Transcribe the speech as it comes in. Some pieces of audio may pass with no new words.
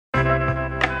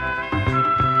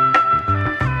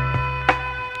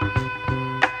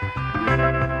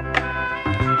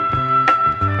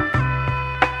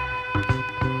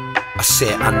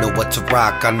Said I know what to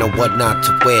rock, I know what not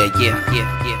to wear, yeah.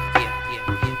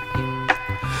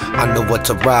 I know what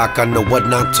to rock, I know what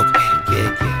not to wear,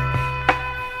 yeah.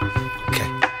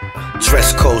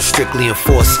 Dress code strictly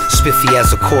enforced, spiffy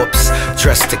as a corpse.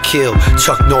 Dressed to kill,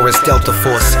 Chuck Norris Delta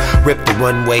Force. Rip the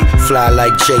runway, fly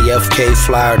like JFK.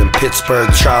 Flyer than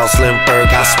Pittsburgh, Charles Lindbergh.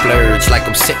 I splurge like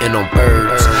I'm sitting on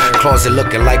birds. Closet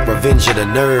looking like Revenge of the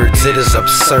Nerds. It is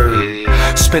absurd.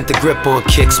 Spent the grip on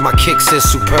kicks, my kicks is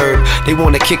superb. They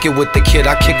wanna kick it with the kid,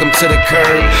 I kick them to the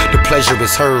curb. The pleasure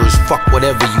is hers, fuck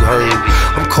whatever you heard.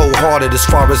 I'm cold-hearted as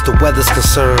far as the weather's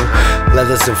concerned.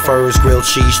 Leathers and furs, grilled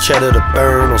cheese, cheddar to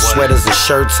burn. On sweaters and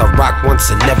shirts, I rock once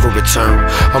and never return.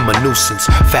 I'm a nuisance,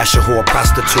 fashion whore,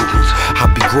 prostituting. I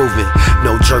be grooving,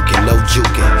 no jerking, no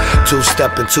juking.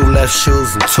 Two-stepping, two left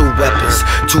shoes and two weapons.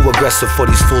 Too aggressive for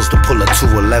these fools to pull a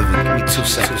 211. Give me 2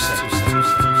 seconds.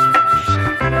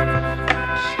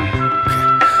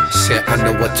 Said I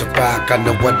know what to rock, I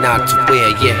know what not to wear,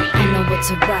 yeah. I know what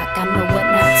to rock, I know what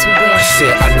not to wear.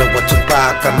 Said I know what to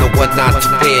rock, I know what not to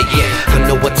wear, yeah. I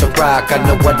know what to rock, I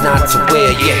know what not to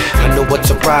wear, yeah. I know what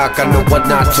to rock, I know what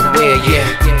not to wear, yeah.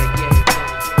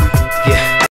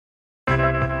 Yeah.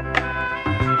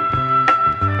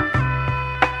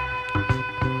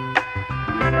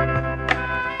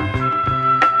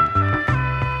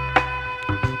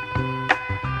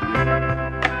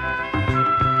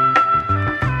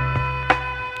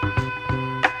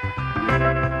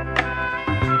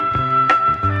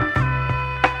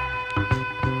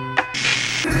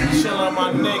 Chillin'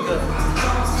 my nigga,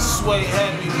 sway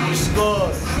heavy, we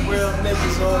scored. Real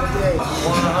niggas all day,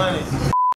 100.